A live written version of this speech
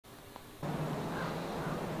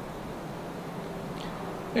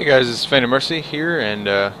Hey guys, it's Fan of Mercy here, and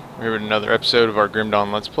we're here with another episode of our Grim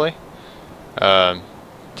Dawn Let's Play. Um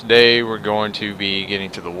Today we're going to be getting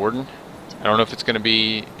to the Warden. I don't know if it's going to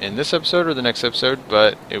be in this episode or the next episode,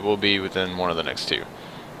 but it will be within one of the next two.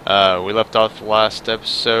 We left off the last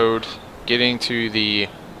episode getting to the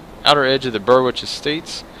outer edge of the Burwich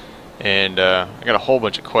Estates, and I got a whole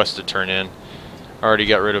bunch of quests to turn in. I already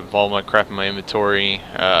got rid of all my crap in my inventory.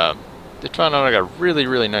 Did find out I got a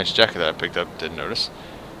really nice jacket that I picked up, didn't notice.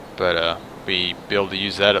 But be able to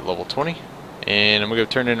use that at level 20, and I'm gonna go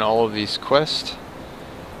turn in all of these quests,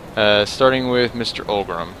 starting with Mr.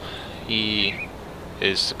 Olgrim. He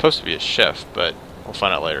is supposed to be a chef, but we'll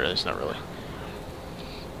find out later. He's not really.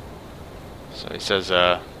 So he says,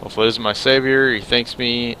 hopefully this is my savior. He thanks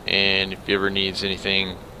me, and if he ever needs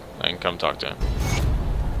anything, I can come talk to him.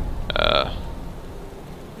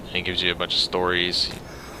 And he gives you a bunch of stories.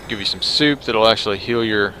 He'll give you some soup that'll actually heal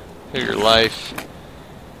your life.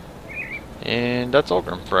 And that's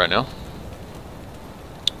Olgrim for right now.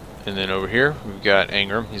 And then over here we've got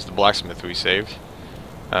Angrim. He's the blacksmith we saved.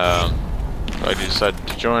 So he decided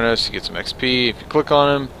to join us to get some XP. If you click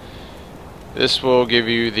on him, this will give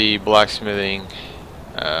you the blacksmithing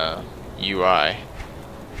UI.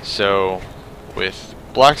 So with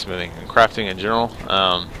blacksmithing and crafting in general,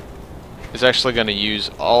 it's actually going to use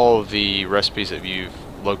all of the recipes that you've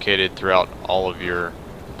located throughout all of your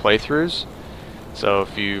playthroughs. So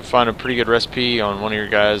if you find a pretty good recipe on one of your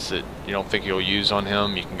guys that you don't think you'll use on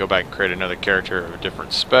him, you can go back and create another character of a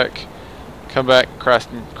different spec, come back,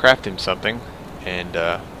 craft him something, and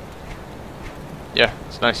yeah,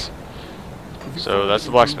 it's nice. So that's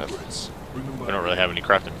the blacksmith. We don't really have any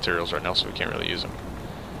crafting materials right now, so we can't really use them.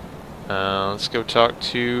 Let's go talk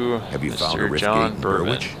to Have you found a Mr. rift John gate in Bourbon.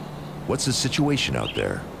 Burwich? What's the situation out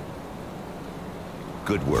there?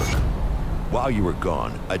 Good work. While you were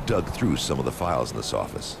gone, I dug through some of the files in this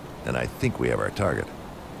office, and I think we have our target.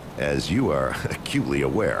 As you are acutely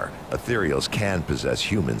aware, ethereals can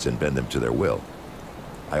possess humans and bend them to their will.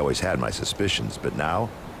 I always had my suspicions, but now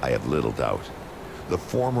I have little doubt. The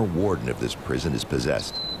former warden of this prison is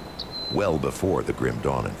possessed. Well before the Grim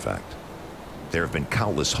Dawn, in fact. There have been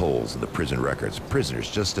countless holes in the prison records,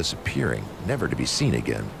 prisoners just disappearing, never to be seen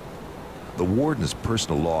again. The warden's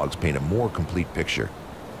personal logs paint a more complete picture.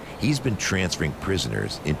 He's been transferring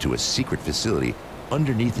prisoners into a secret facility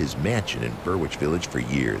underneath his mansion in Burwich Village for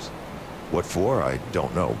years. What for, I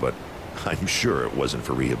don't know, but I'm sure it wasn't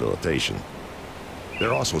for rehabilitation. There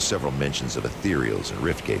are also several mentions of ethereals and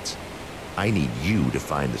rift gates. I need you to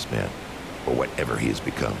find this man, or whatever he has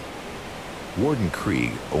become. Warden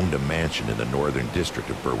Kreig owned a mansion in the northern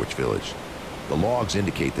district of Burwich Village. The logs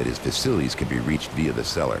indicate that his facilities can be reached via the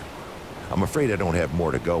cellar. I'm afraid I don't have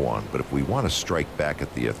more to go on, but if we want to strike back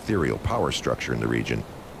at the ethereal power structure in the region,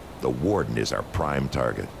 the Warden is our prime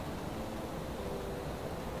target.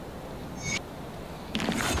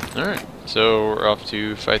 Alright, so we're off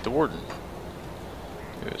to fight the Warden.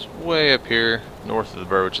 It's way up here, north of the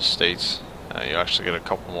Burwich Estates. You actually get a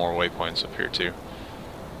couple more waypoints up here too.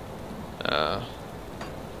 Alright.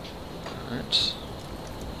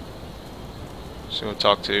 So we'll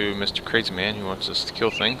talk to Mr. Crazy Man who wants us to kill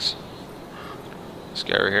things. This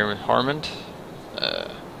guy right here, Harmond,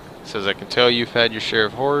 says, I can tell you've had your share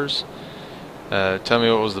of horrors. Tell me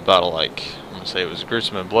what was the battle like. I'm going to say it was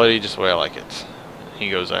gruesome and bloody, just the way I like it. He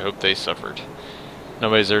goes, I hope they suffered.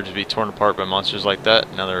 Nobody deserves to be torn apart by monsters like that.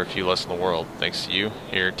 Now there are a few less in the world. Thanks to you.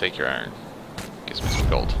 Here, take your iron. Gives me some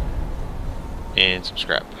gold. And some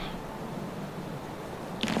scrap.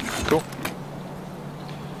 Cool.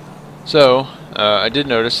 So, I did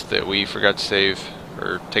notice that we forgot to save,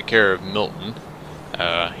 or take care of Milton.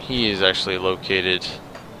 He is actually located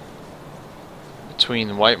between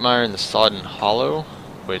Whitemire and the Sodden Hollow,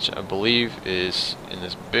 which I believe is in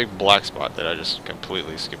this big black spot that I just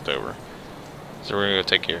completely skipped over. So we're going to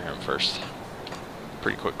go take care of him first.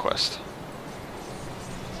 Pretty quick quest.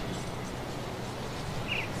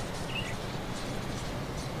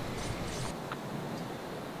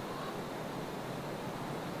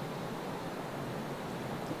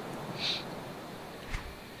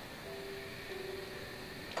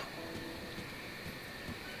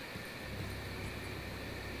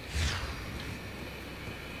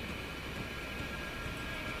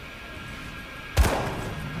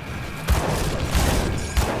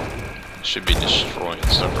 Should be destroying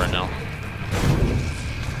stuff right now.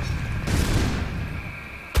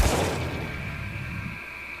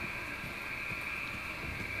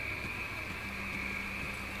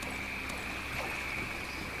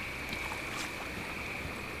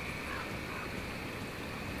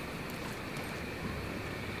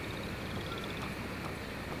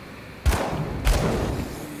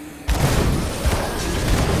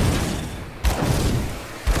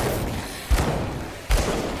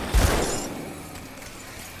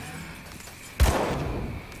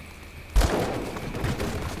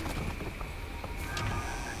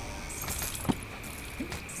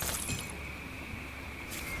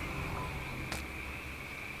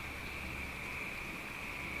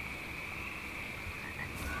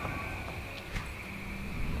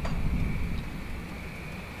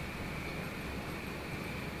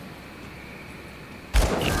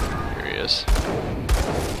 is.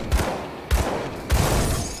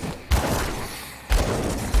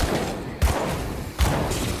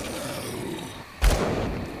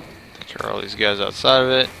 Take care of all these guys outside of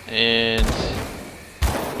it, and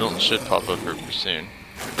Milton should pop up here pretty soon.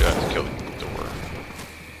 I do have to kill the door.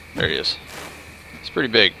 There he is. It's pretty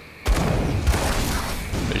big.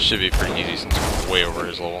 But it should be pretty easy since we're way over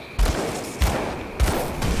his level.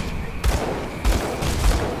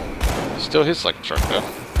 Still hits like a truck though.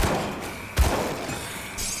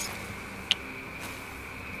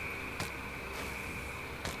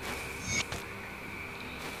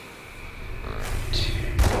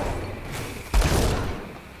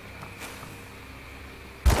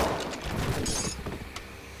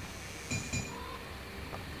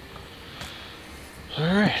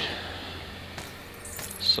 Alright.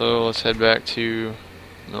 So let's head back to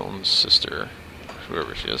Milton's sister.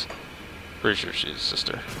 Whoever she is. Pretty sure she's his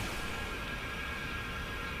sister.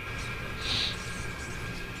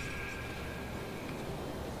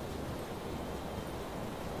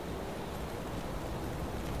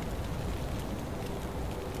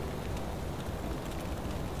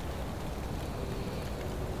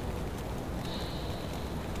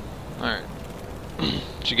 Alright.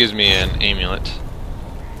 She gives me an amulet.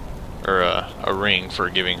 Or a ring for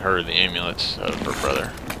giving her the amulet of her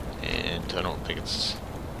brother. And I don't think it's...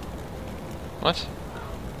 What?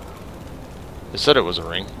 It said it was a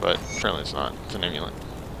ring, but apparently it's not. It's an amulet.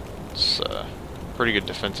 It's a pretty good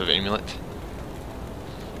defensive amulet.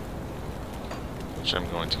 Which I'm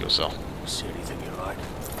going to go sell. See anything you like?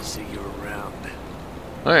 See you around.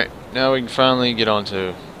 Alright, now we can finally get on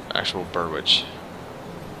to actual Burwitch.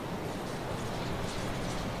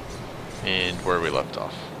 And where we left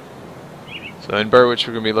off. So in Burwitch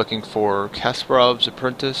we're going to be looking for Kasparov's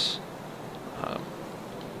Apprentice.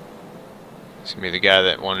 It's going to be the guy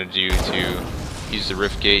that wanted you to use the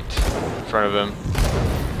rift gate in front of him.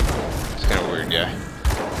 He's kind of a weird guy.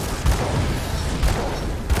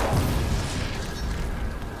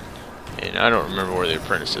 And I don't remember where the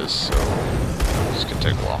Apprentice is, so this could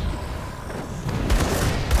take a while.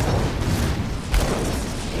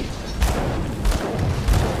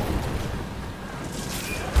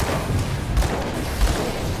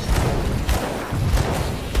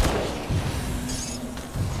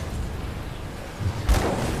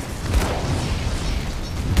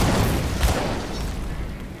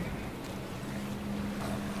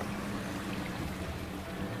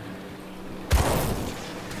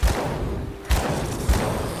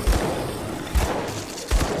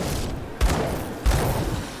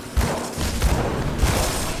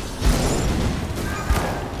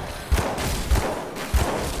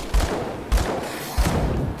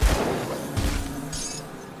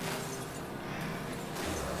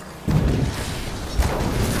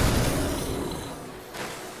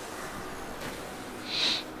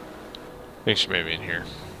 I think she may be in here.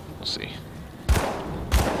 We'll see.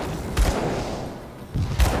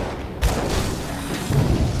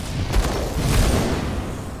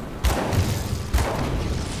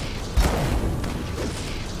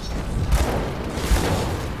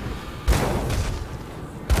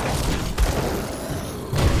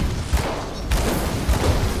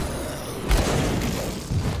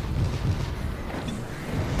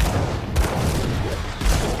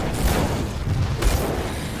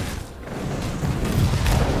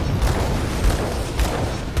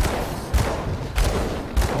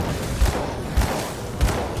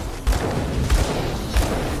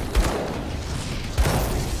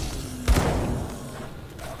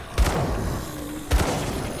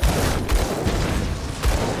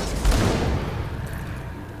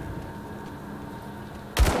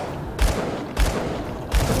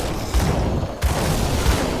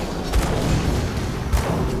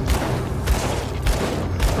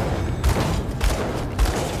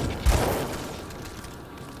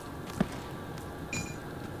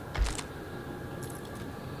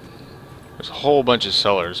 There's a whole bunch of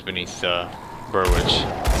cellars beneath Burwitch.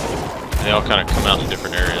 And they all kind of come out in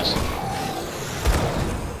different areas.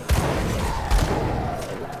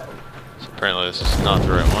 So apparently this is not the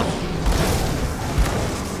right one.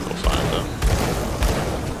 We'll find them.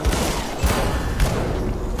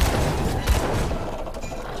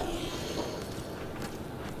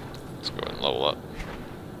 Let's go ahead and level up.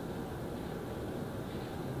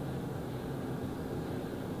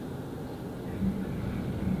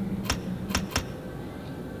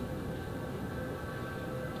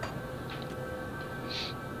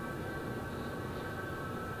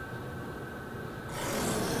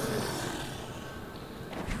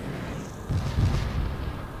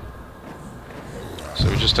 So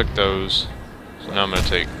we just took those, so now I'm going to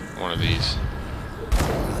take one of these.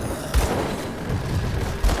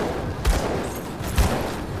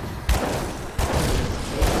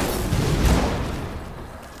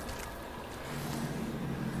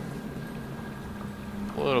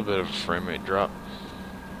 little bit of a frame rate drop.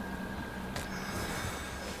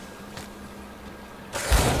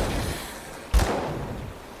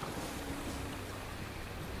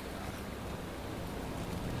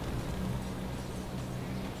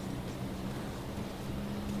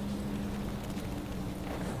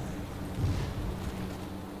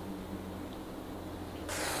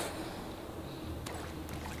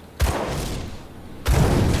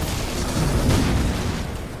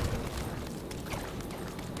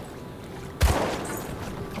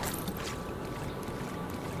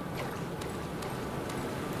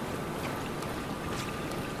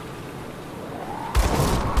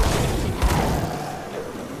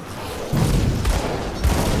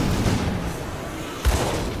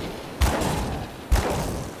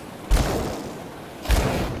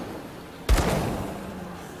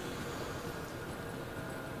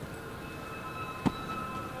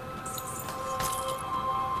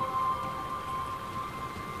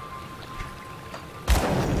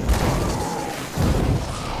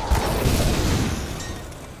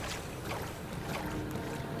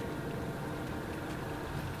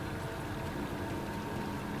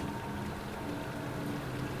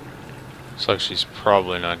 Looks like she's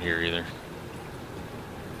probably not here either.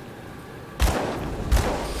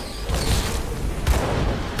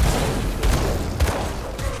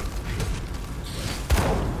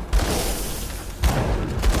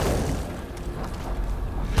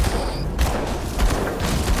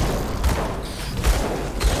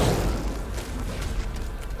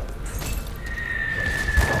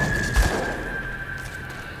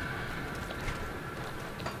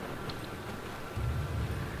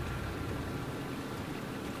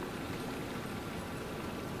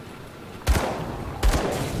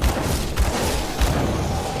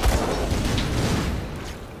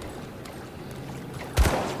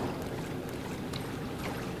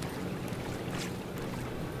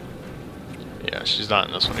 Yeah, she's not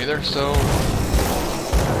in this one either, so let's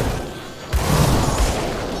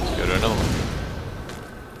go to another one.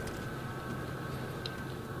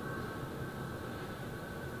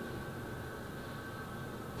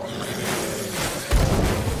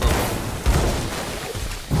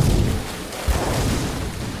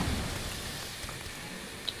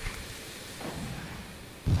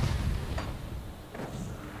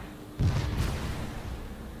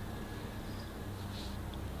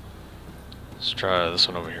 Let's try this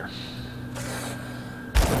one over here.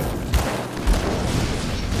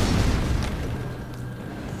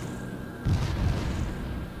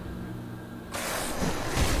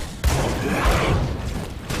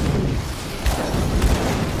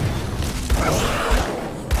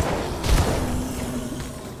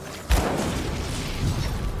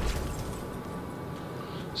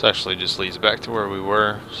 This actually just leads back to where we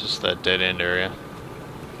were. It's just that dead end area.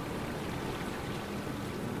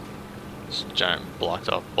 This giant blocked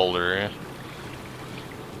off boulder area.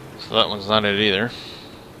 So that one's not it either.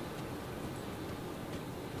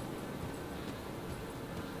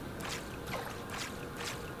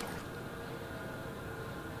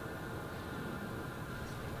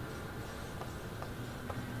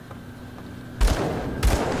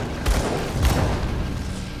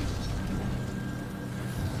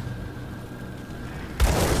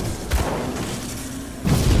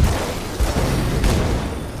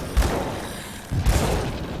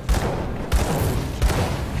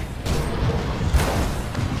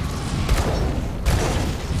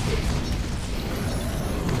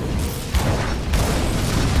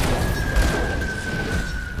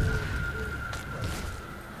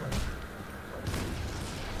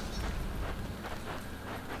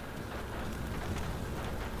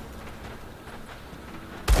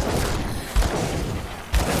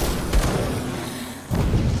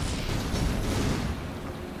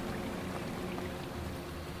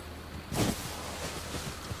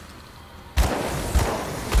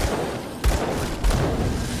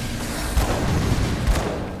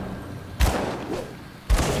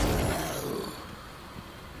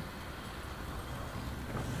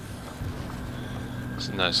 It's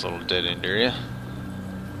a nice little dead end area.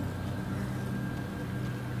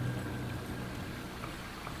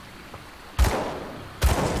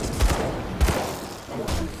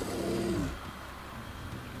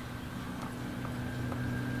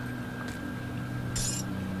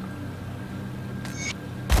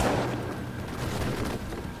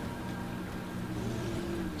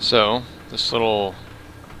 So, this little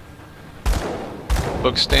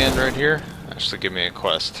book stand right here actually give me a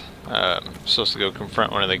quest. I'm supposed to go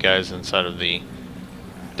confront one of the guys inside of the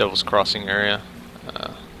Devil's Crossing area.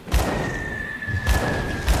 I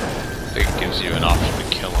think it gives you an option to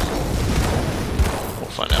kill him. We'll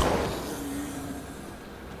find out.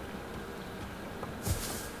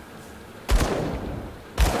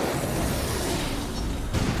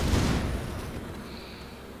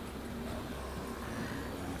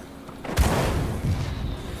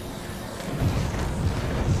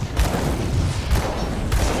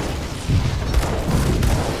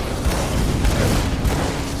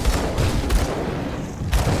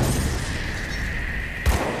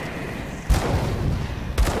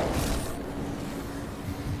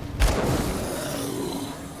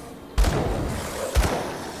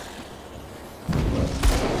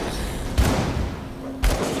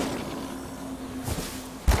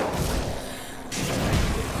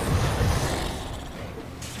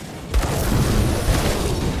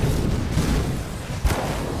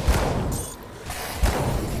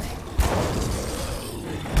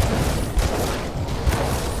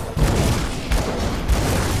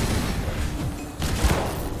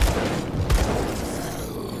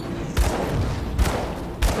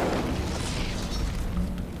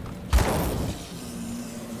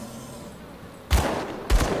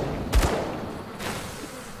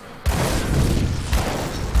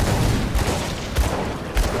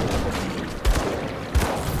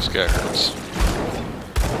 This guy hurts.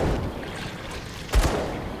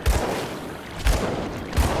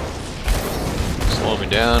 Slowing me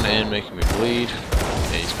down and making me bleed.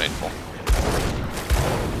 Yeah, he's painful.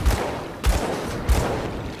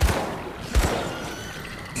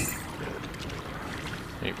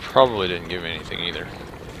 He probably didn't give me anything either.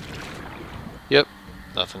 Yep,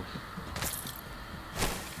 nothing.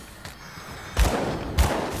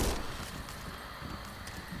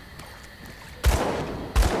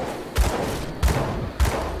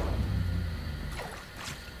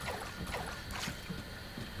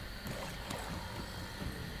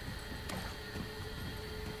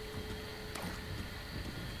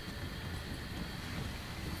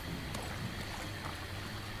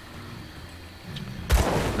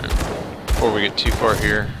 Before we get too far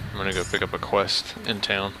here, I'm gonna go pick up a quest in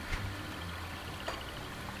town.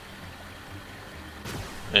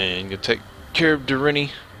 And go take care of Durini.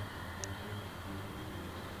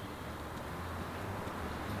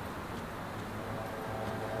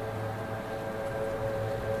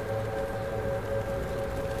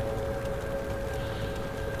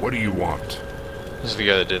 What do you want? This is the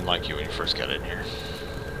guy that didn't like you when you first got in here.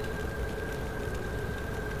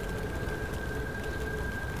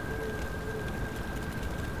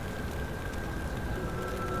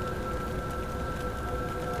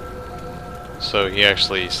 So he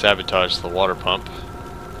actually sabotaged the water pump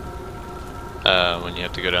when you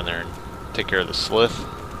have to go down there and take care of the slith.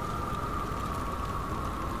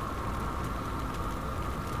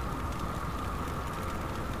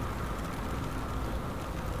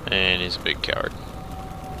 And he's a big coward.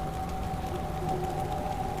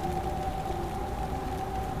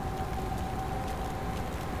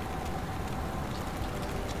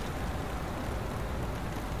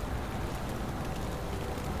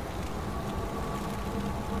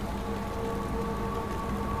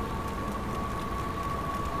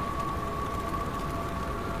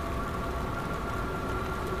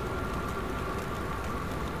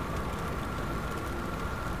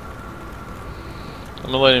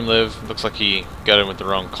 I'm gonna let him live. Looks like he got in with the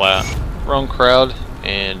wrong crowd,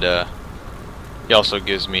 and he also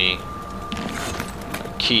gives me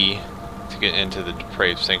a key to get into the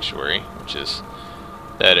Depraved Sanctuary, which is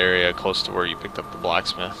that area close to where you picked up the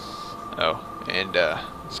blacksmith. Oh, and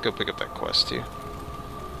let's go pick up that quest too.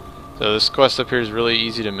 So this quest up here is really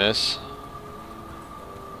easy to miss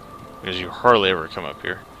because you hardly ever come up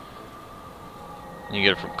here. You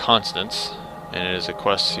get it from Constance, and it is a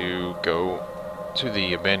quest to go to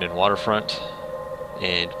the abandoned waterfront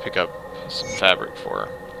and pick up some fabric for her.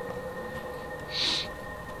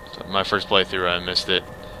 So my first playthrough I missed it.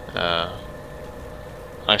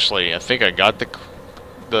 Actually, I think I got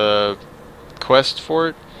the quest for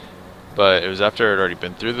it, but it was after I'd already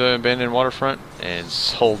been through the abandoned waterfront and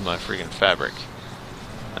sold my freaking fabric.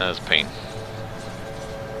 That was a pain.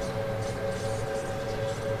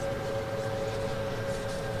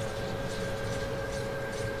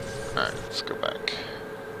 Alright, let's go back.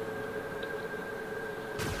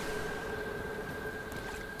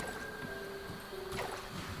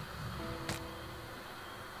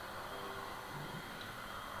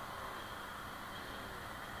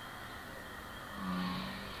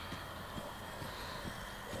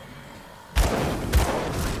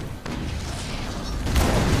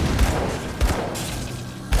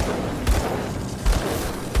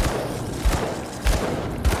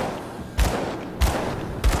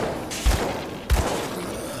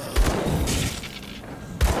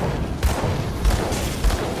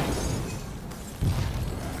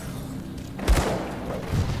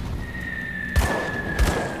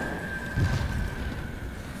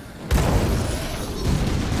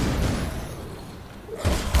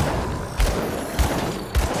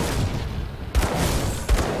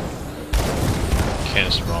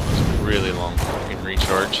 Canister bomb is a really long fucking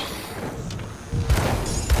recharge.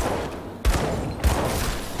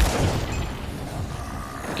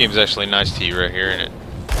 The game's actually nice to you right here, and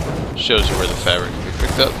it shows you where the fabric can be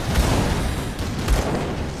picked up.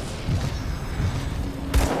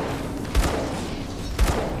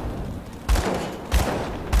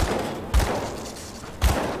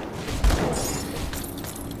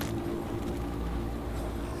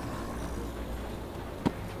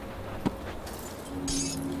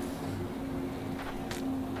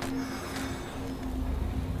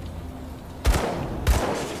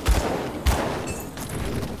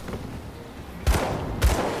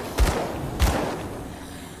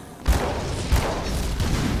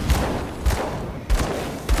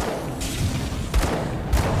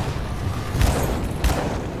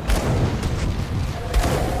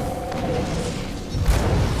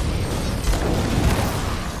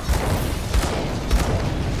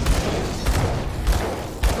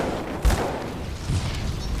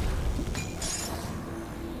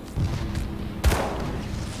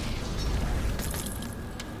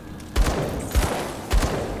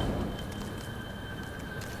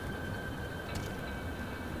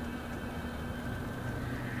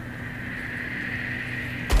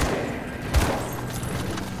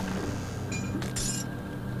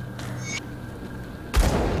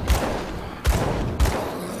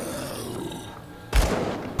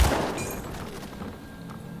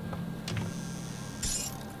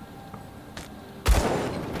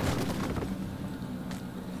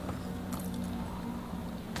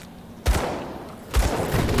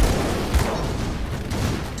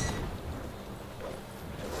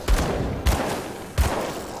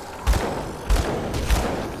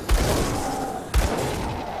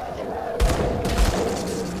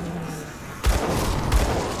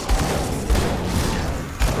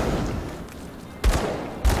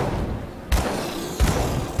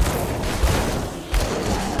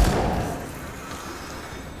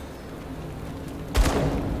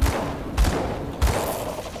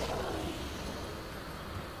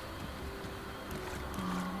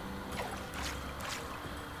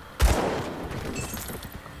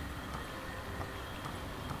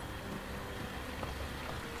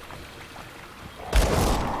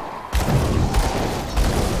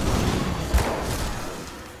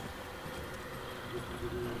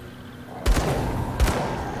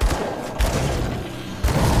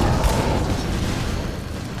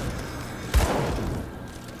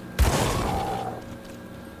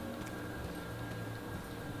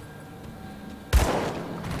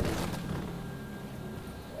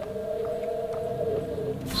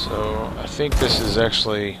 So I think this is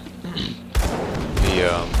actually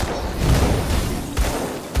the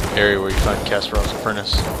area where you find Kasparov's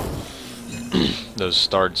Apprentice. Those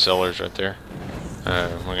starred cellars right there.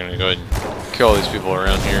 We're gonna go ahead and kill all these people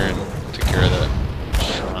around here and take care of that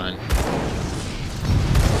shrine.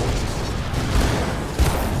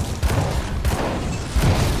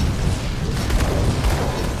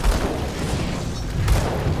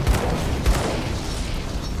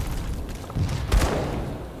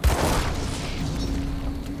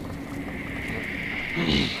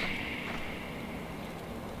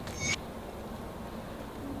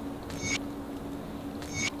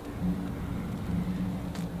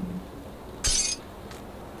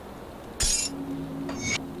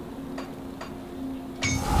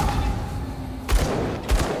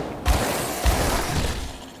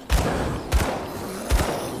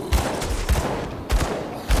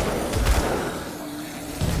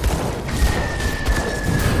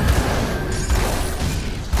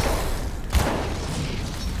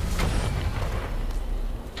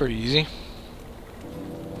 Pretty easy.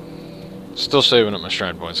 Still saving up my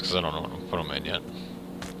shrine points because I don't know what I'm put them in yet.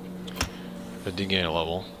 I did gain a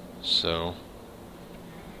level, so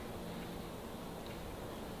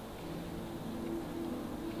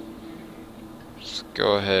let's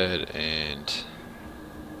go ahead and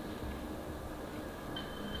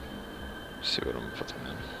see what I'm gonna put them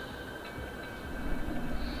in.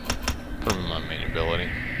 Put them in my main ability.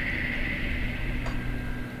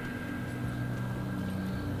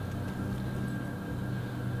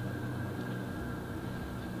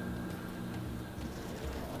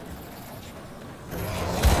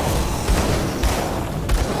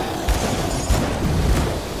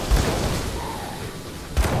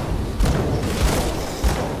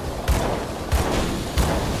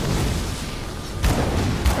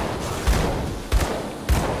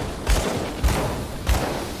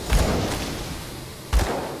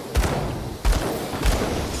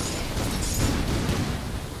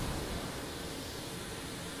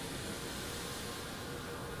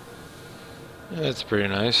 That's pretty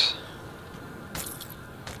nice.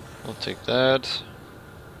 I'll take that.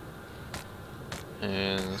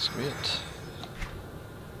 And that's gonna be it.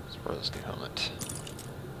 Let's borrow this new helmet.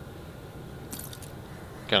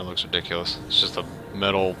 Kinda looks ridiculous. It's just a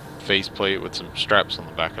metal faceplate with some straps on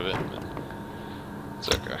the back of it. But it's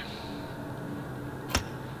okay.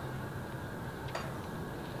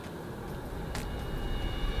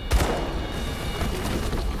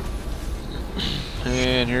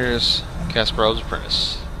 And here's Kasparov's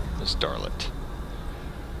Apprentice, this Darlet.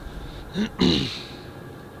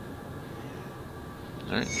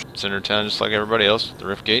 Alright, center of town just like everybody else, the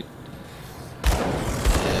Rift Gate.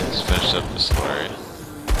 And let's finish up this little area.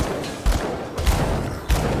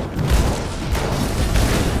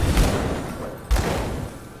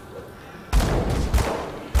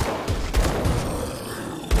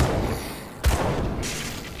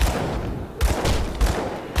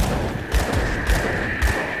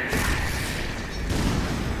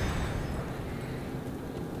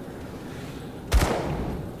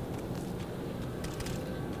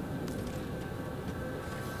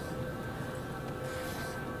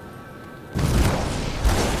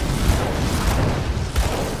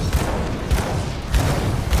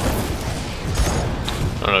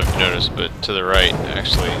 I don't know if you noticed, but to the right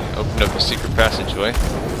actually opened up a secret passageway.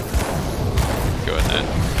 Go in that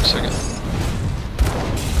for a second.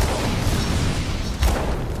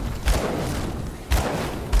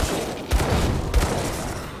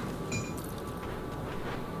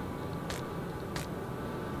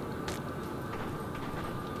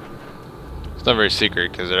 It's not very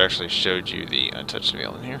secret because it actually showed you the untouched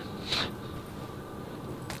veil in here.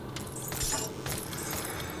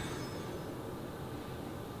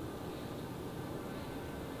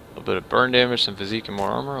 A little bit of burn damage, some physique, and more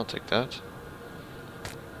armor. I'll take that.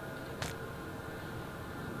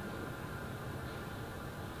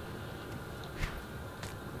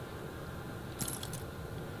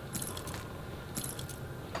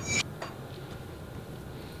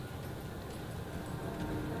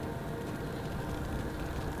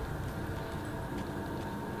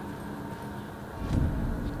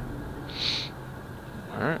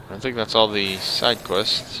 Alright, I think that's all the side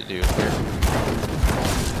quests to do here.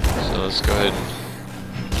 So let's go ahead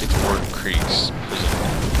and get to Warden Kreig's prison.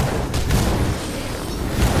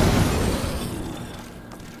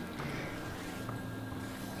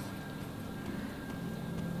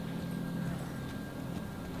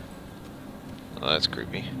 Oh, that's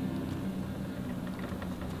creepy.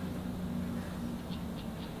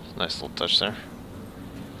 Nice little touch there.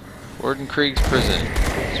 Warden Kreig's prison.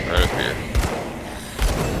 It's right up here.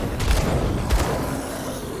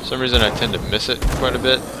 some reason I tend to miss it quite a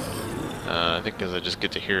bit. I think because I just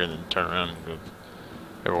get to hear it and then turn around and go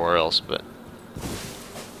everywhere else, but...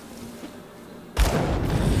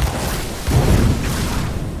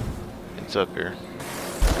 It's up here.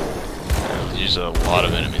 There's usually a lot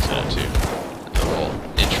of enemies in it too. A little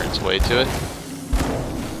entrance way to it.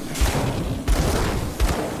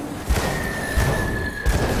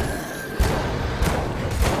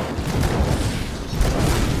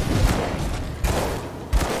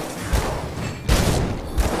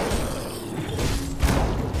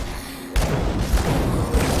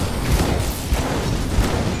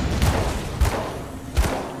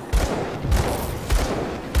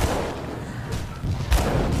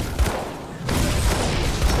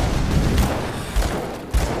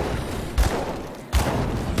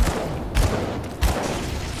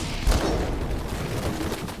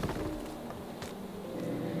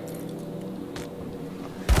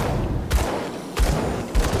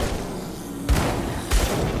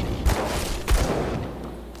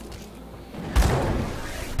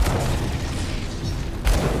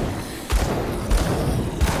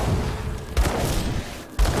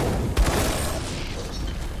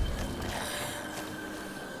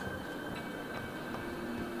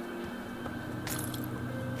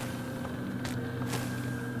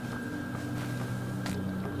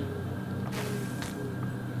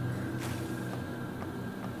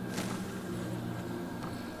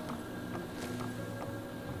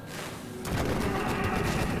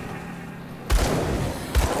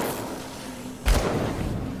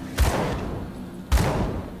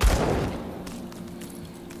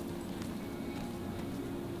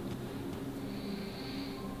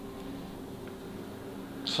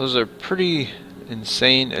 So those are pretty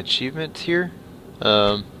insane achievements here.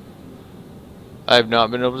 I have not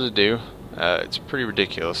been able to do. It's pretty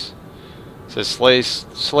ridiculous. It says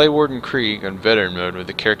slay Warden Kreig on veteran mode with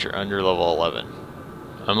the character under level 11.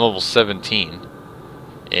 I'm level 17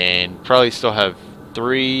 and probably still have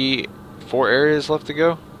 4 areas left to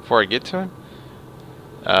go before I get to him.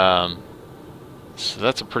 So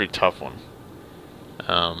that's a pretty tough one.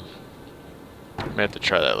 I may have to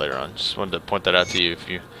try that later on. Just wanted to point that out to you. If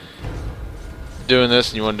you're doing this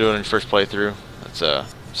and you want to do it in your first playthrough, that's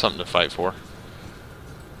something to fight for.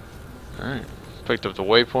 Alright, picked up the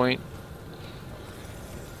waypoint.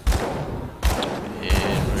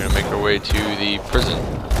 And we're going to make our way to the prison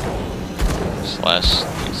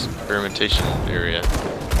 / experimentation area.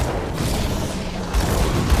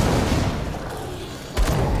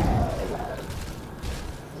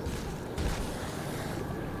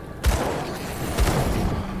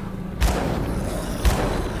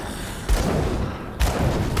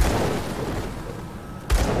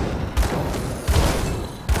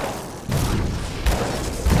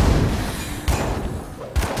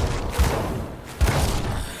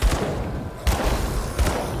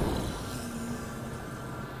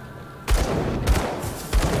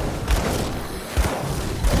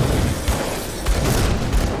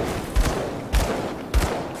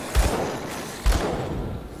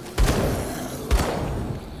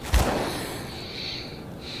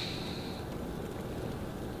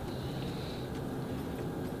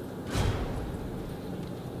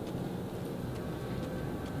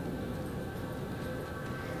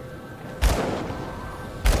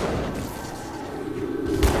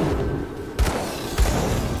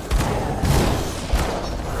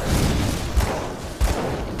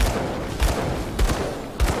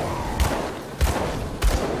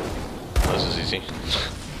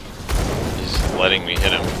 He's letting me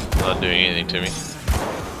hit him, not doing anything to me.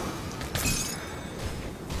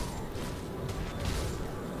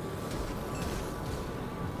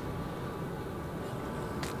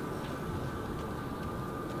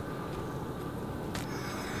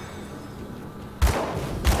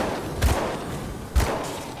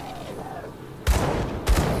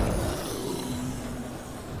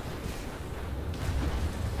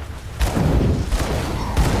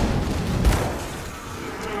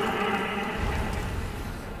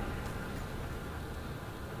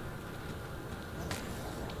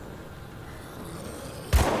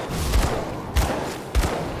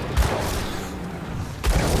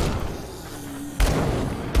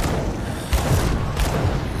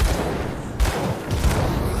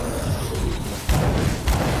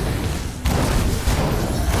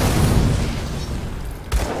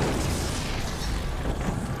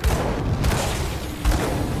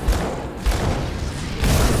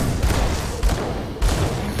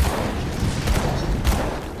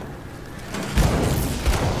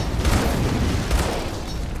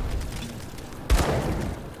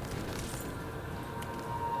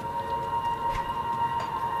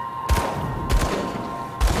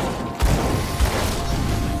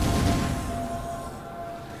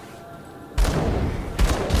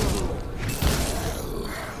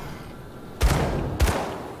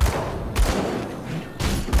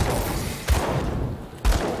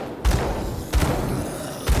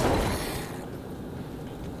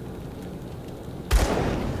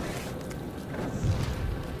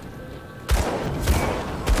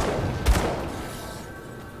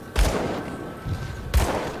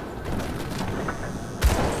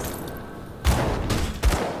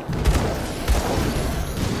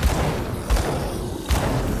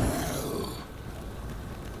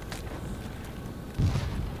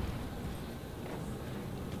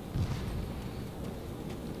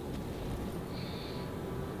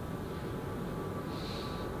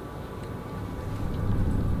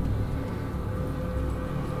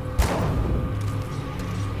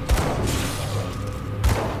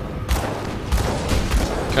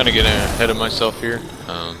 kind of getting ahead of myself here.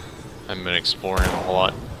 I haven't been exploring a whole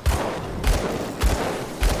lot.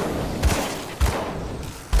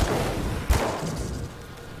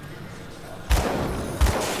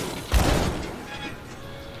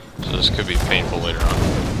 So this could be painful later on.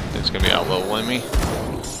 It's going to be out-leveling me.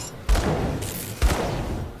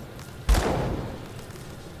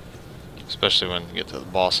 Especially when you get to the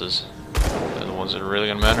bosses. They're the ones that are really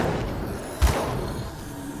going to matter.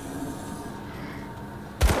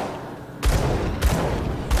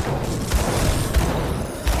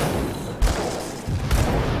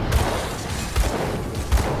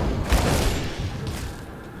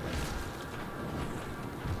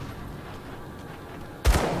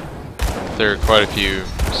 There are quite a few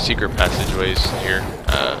secret passageways here,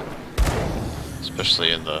 especially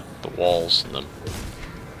in the walls and the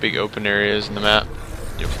big open areas in the map.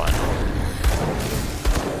 You'll find them.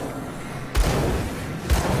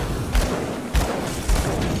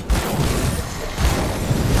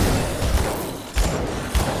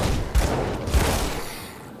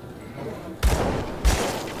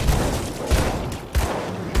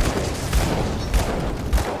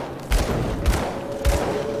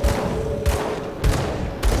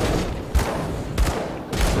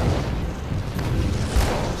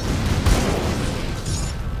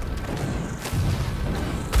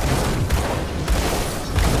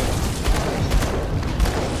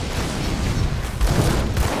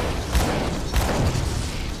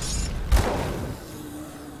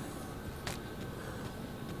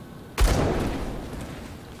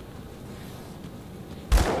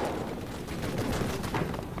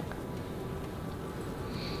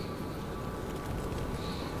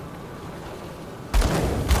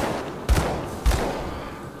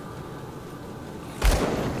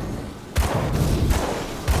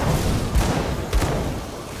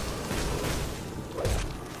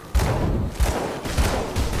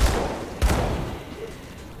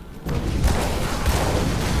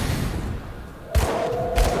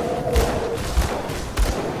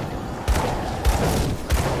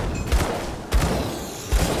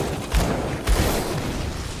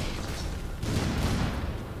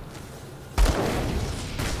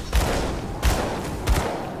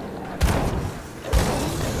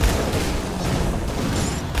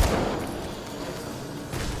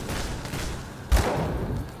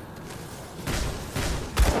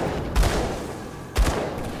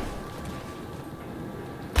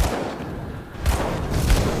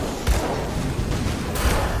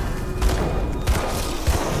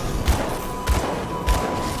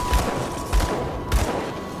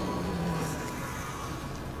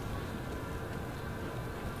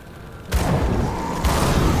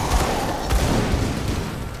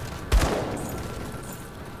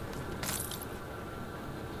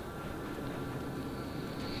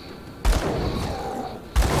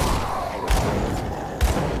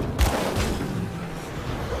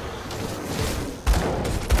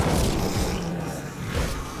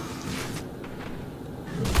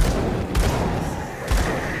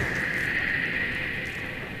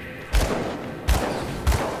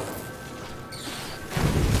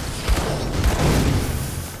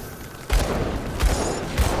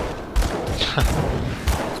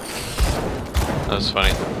 That was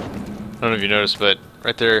funny. I don't know if you noticed, but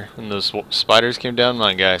right there, when those spiders came down,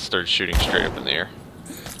 my guy started shooting straight up in the air.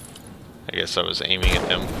 I guess I was aiming at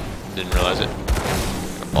them, didn't realize it.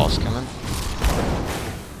 Got a boss coming.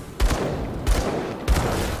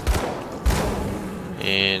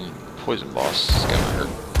 And poison boss is gonna hurt.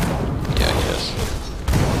 Yeah, he does.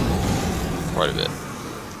 Quite a bit.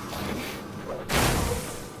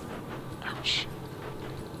 Ouch.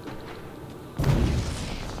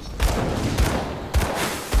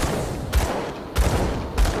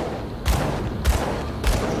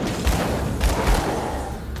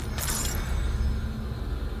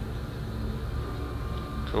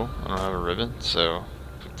 Cool. I don't have a ribbon, so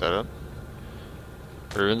pick that up.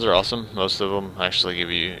 Ribbons are awesome. Most of them actually give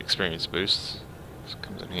you experience boosts. So it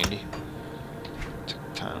comes in handy.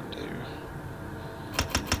 Took time to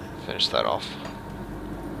finish that off.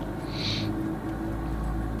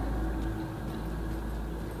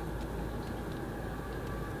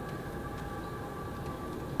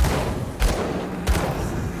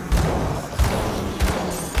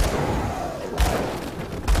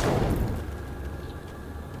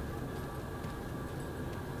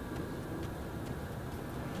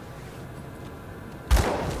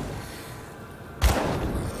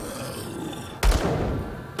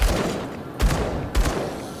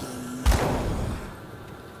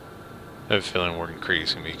 I have a feeling Warden Kreig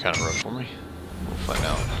is going to be kind of rough for me. We'll find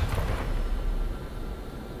out.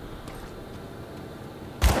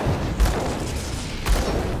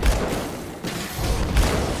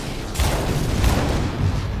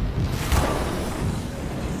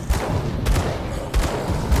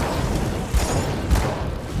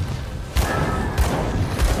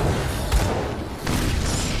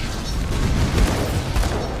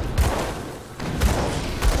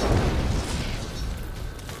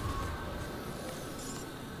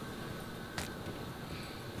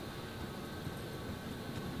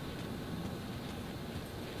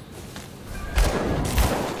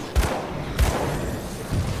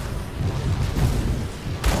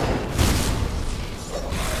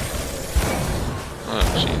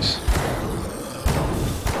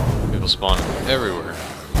 everywhere.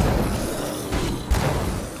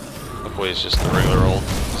 Hopefully it's just the regular old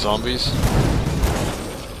zombies.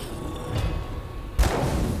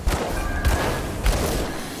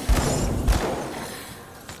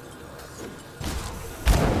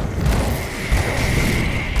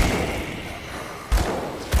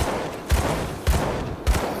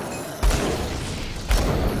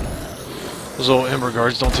 Those old Ember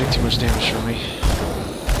guards don't take too much damage from me.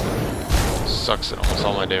 Sucks that almost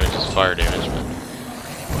all my damage is fire damage, but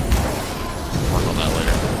work on that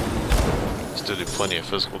later. Still do plenty of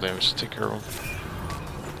physical damage to take care of them.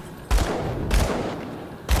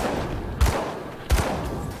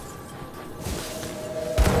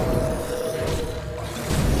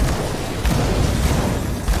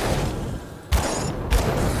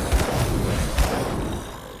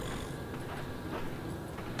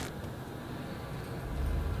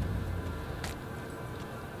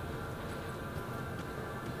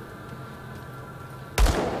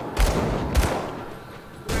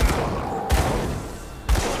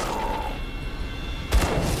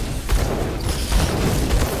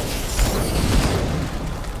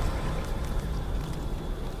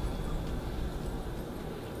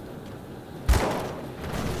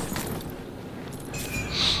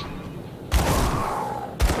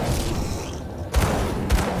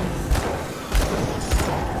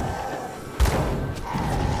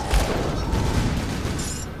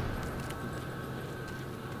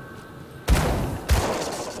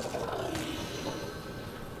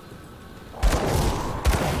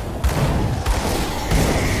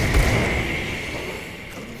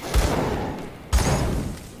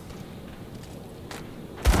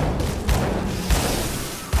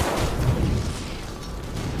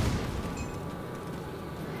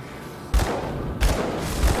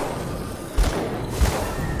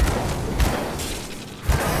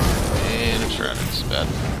 Bad.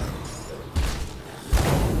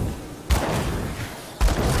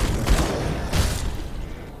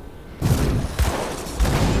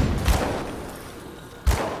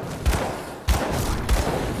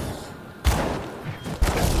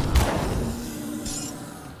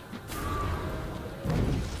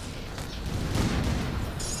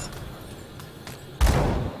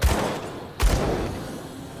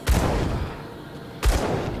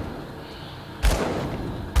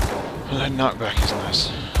 That knockback is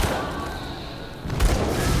nice.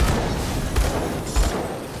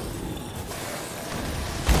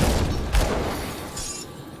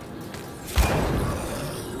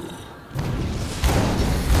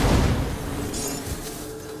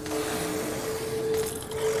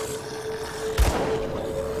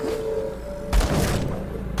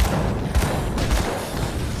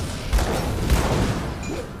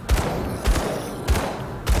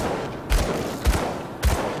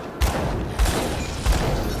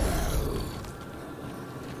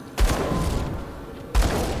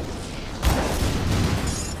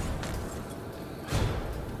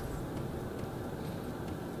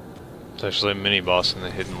 It's actually a mini boss in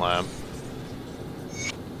the hidden lab.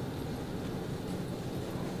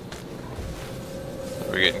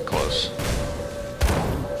 We're getting close.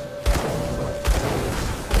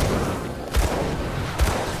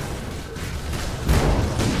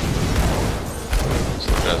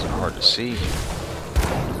 These guys are hard to see.